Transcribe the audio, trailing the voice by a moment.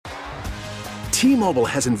T-Mobile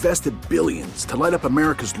has invested billions to light up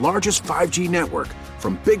America's largest 5G network,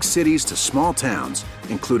 from big cities to small towns,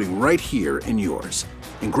 including right here in yours.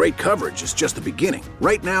 And great coverage is just the beginning.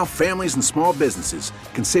 Right now, families and small businesses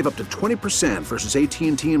can save up to 20% versus AT&T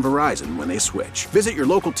and Verizon when they switch. Visit your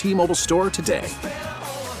local T-Mobile store today.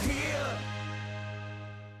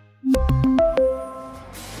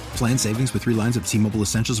 Plan savings with 3 lines of T-Mobile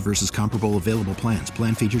Essentials versus comparable available plans.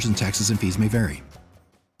 Plan features and taxes and fees may vary.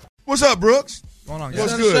 What's up, Brooks? What's going on, guys?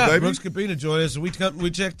 What's good, baby? Brooks Capina joined us. We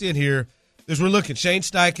checked in here as we're looking. Shane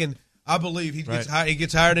Steichen, I believe he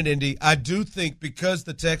gets hired in Indy. I do think because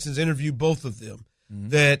the Texans interviewed both of them,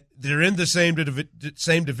 that they're in the same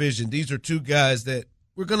division. These are two guys that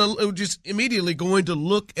we're just immediately going to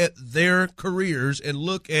look at their careers and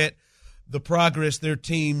look at the progress their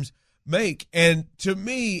teams make. And to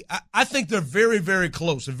me, I think they're very, very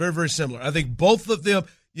close and very, very similar. I think both of them,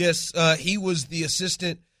 yes, he was the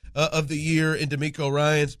assistant of the year in DeMeco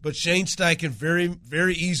Ryans, but Shane Steichen very,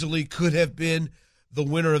 very easily could have been the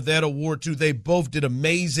winner of that award too. They both did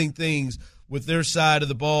amazing things with their side of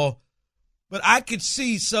the ball. But I could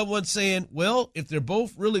see someone saying, well, if they're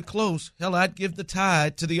both really close, hell, I'd give the tie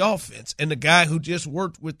to the offense. And the guy who just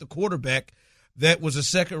worked with the quarterback that was a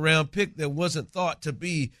second-round pick that wasn't thought to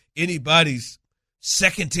be anybody's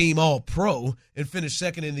second-team All-Pro and finished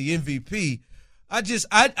second in the MVP. I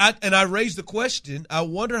raised the question, I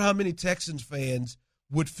wonder how many Texans fans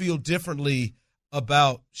would feel differently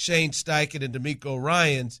about Shane Steichen and DeMeco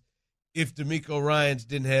Ryans if DeMeco Ryans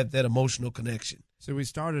didn't have that emotional connection. So we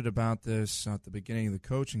started about this at the beginning of the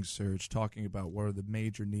coaching search, talking about what are the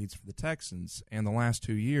major needs for the Texans. And the last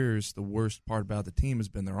 2 years, the worst part about the team has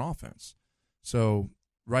been their offense. So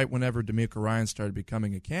right whenever DeMeco Ryans started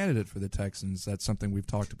becoming a candidate for the Texans, that's something we've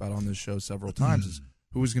talked about on this show several times, is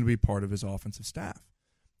who was going to be part of his offensive staff.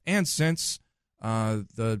 And since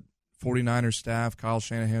the 49ers staff, Kyle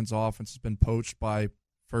Shanahan's offense has been poached by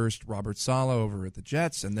first Robert Saleh over at the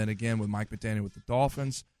Jets, and then again with Mike McDaniel with the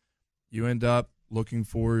Dolphins, you end up looking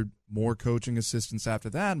for more coaching assistants after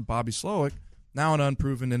that, and Bobby Slowick, now an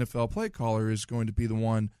unproven NFL play caller, is going to be the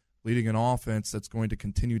one leading an offense that's going to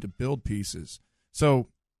continue to build pieces. So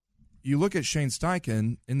you look at Shane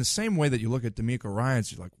Steichen in the same way that you look at DeMeco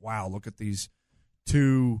Ryans, you're like, wow, look at these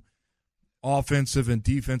two offensive and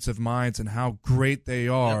defensive minds and how great they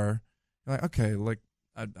are. You're like, okay, like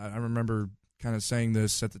I remember kind of saying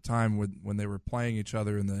this at the time when they were playing each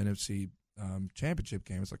other in the NFC championship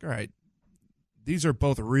game. It's like, all right, these are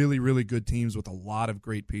both really, really good teams with a lot of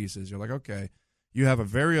great pieces. You're like, okay, you have a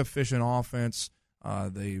very efficient offense.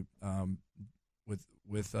 They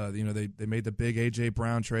made the big A.J.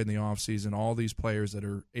 Brown trade in the offseason, all these players that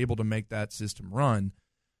are able to make that system run.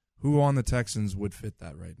 Who on the Texans would fit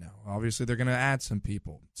that right now? Obviously, they're going to add some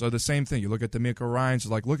people. So the same thing. You look at DeMeco Ryans,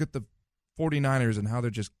 like look at the 49ers and how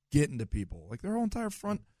they're just getting to people. Like their whole entire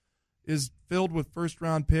front is filled with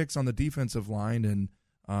first-round picks on the defensive line, and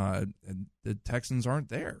the Texans aren't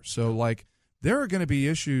there. So, like, there are going to be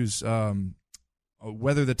issues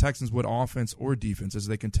whether the Texans would offense or defense as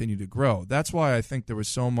they continue to grow. That's why I think there was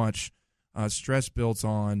so much stress built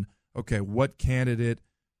on, okay, what candidate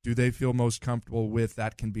do they feel most comfortable with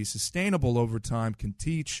that can be sustainable over time, can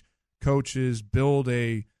teach coaches, build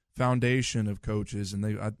a foundation of coaches. And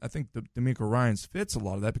I think DeMeco Ryans fits a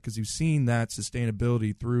lot of that because you've seen that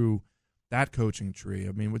sustainability through that coaching tree.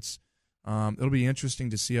 I mean, it'll be interesting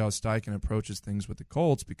to see how Steichen approaches things with the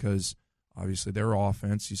Colts because obviously their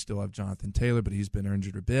offense, you still have Jonathan Taylor, but he's been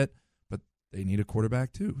injured a bit, but they need a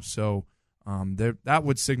quarterback too. So that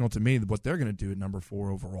would signal to me what they're going to do at number 4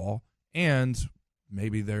 overall, and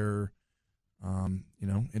maybe they're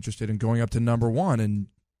interested in going up to number 1 and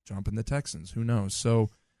jumping the Texans. Who knows? So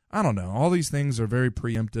I don't know. All these things are very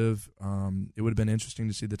preemptive. It would have been interesting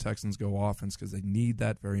to see the Texans go offense because they need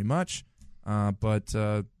that very much, but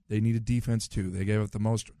they need a defense too. They gave up the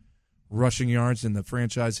most rushing yards in the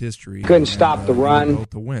franchise history. Couldn't stop the run.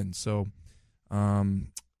 To win. So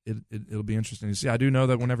it'll be interesting to see. I do know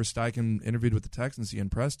that whenever Steichen interviewed with the Texans, he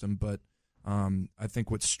impressed him, but I think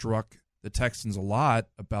what struck the Texans a lot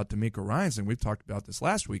about DeMeco Ryans, and we've talked about this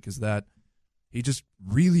last week, is that he just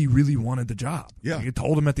really, really wanted the job. Yeah. He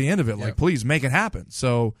told him at the end of it, like, please make it happen.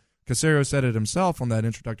 So Caserio said it himself on that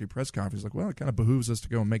introductory press conference, like, well, it kind of behooves us to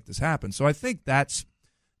go and make this happen. So I think that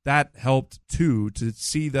helped, too, to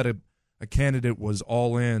see that a candidate was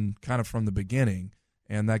all in kind of from the beginning,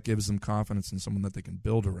 and that gives them confidence in someone that they can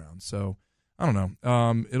build around. So I don't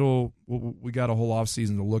know. We got a whole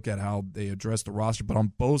offseason to look at how they address the roster, but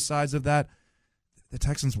on both sides of that, the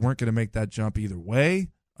Texans weren't going to make that jump either way,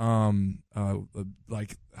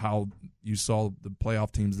 like how you saw the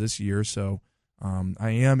playoff teams this year. So I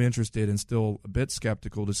am interested and still a bit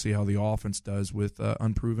skeptical to see how the offense does with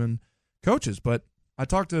unproven coaches. But I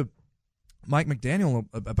talked to Mike McDaniel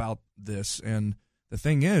about this, and the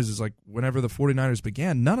thing is like whenever the 49ers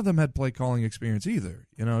began, none of them had play calling experience either.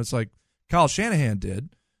 It's like Kyle Shanahan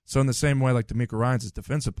did. So in the same way, like DeMeco Ryans has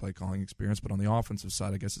defensive play calling experience, but on the offensive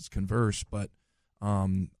side, I guess it's converse. But I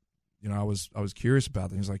was curious about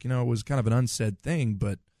that. He's like, it was kind of an unsaid thing,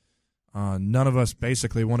 but none of us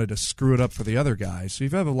basically wanted to screw it up for the other guy. So you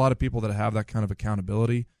have a lot of people that have that kind of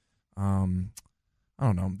accountability. I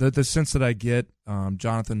don't know. The sense that I get,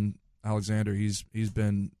 Jonathan Alexander, he's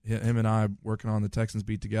been him and I working on the Texans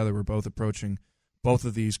beat together. We're both approaching both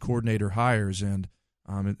of these coordinator hires, and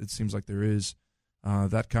it seems like there is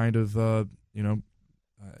that kind of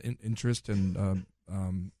interest and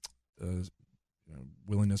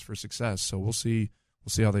willingness for success. So we'll see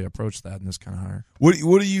how they approach that in this kind of hire.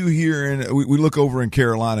 What are you hearing? We look over in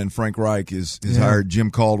Carolina, and Frank Reich has hired Jim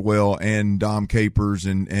Caldwell and Dom Capers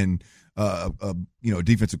and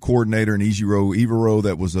defensive coordinator and Ejiro Evero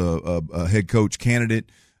that was a head coach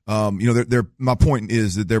candidate. My point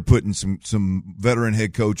is that they're putting some veteran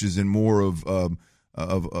head coaches in more of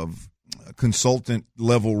consultant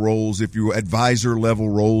level roles, if you will, advisor level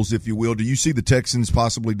roles, if you will. Do you see the Texans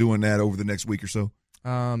possibly doing that over the next week or so?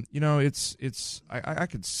 It's I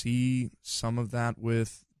could see some of that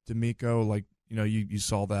with DeMeco. Like, you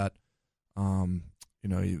saw that,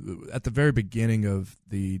 at the very beginning of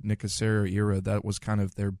the Nick Caserio era, that was kind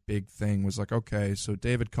of their big thing, was like, okay, so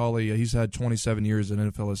David Culley, he's had 27 years in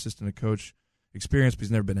NFL assistant coach experience, but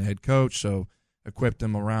he's never been a head coach, so equipped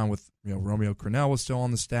him around with, Romeo Crennel was still on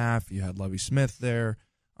the staff. You had Lovie Smith there.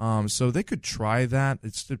 So they could try that.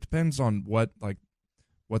 It depends on what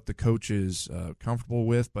the coach is comfortable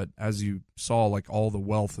with. But as you saw, like all the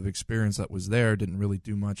wealth of experience that was there didn't really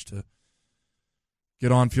do much to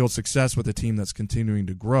get on-field success with a team that's continuing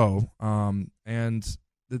to grow. And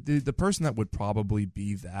the person that would probably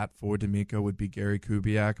be that for DeMeco would be Gary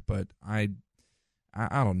Kubiak. But I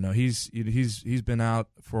don't know. He's been out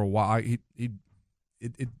for a while.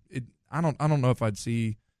 I don't know if I'd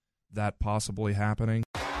see that possibly happening.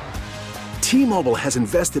 T-Mobile has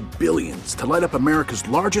invested billions to light up America's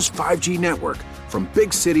largest 5G network, from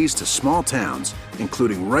big cities to small towns,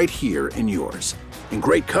 including right here in yours. And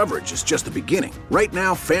great coverage is just the beginning. Right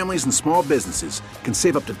now, families and small businesses can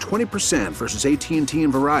save up to 20% versus AT&T and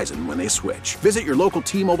Verizon when they switch. Visit your local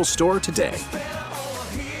T-Mobile store today.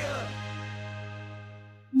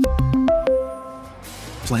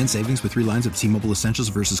 Plan savings with 3 lines of T-Mobile Essentials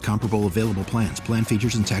versus comparable available plans. Plan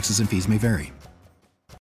features and taxes and fees may vary.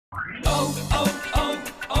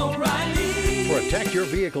 O'Reilly. Protect your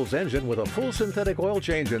vehicle's engine with a full synthetic oil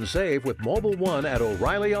change and save with Mobil 1 at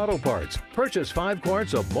O'Reilly Auto Parts. Purchase 5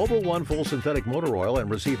 quarts of Mobil 1 full synthetic motor oil and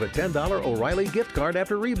receive a $10 O'Reilly gift card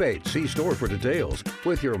after rebate. See store for details.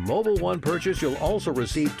 With your Mobil 1 purchase, you'll also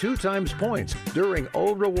receive 2 times points during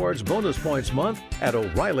O Rewards Bonus Points Month at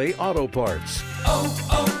O'Reilly Auto Parts.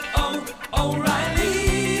 O'Reilly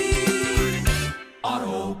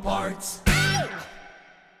Auto Parts.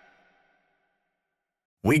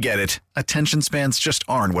 We get it. Attention spans just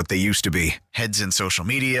aren't what they used to be. Heads in social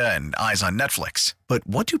media and eyes on Netflix. But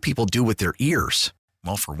what do people do with their ears?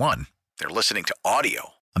 Well, for one, they're listening to audio.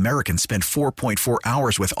 Americans spend 4.4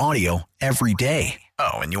 hours with audio every day.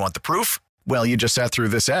 Oh, and you want the proof? Well, you just sat through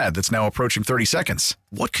this ad that's now approaching 30 seconds.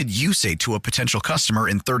 What could you say to a potential customer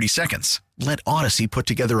in 30 seconds? Let Odyssey put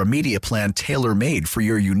together a media plan tailor-made for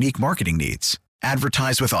your unique marketing needs.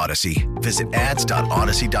 Advertise with Odyssey. Visit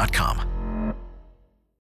ads.odyssey.com.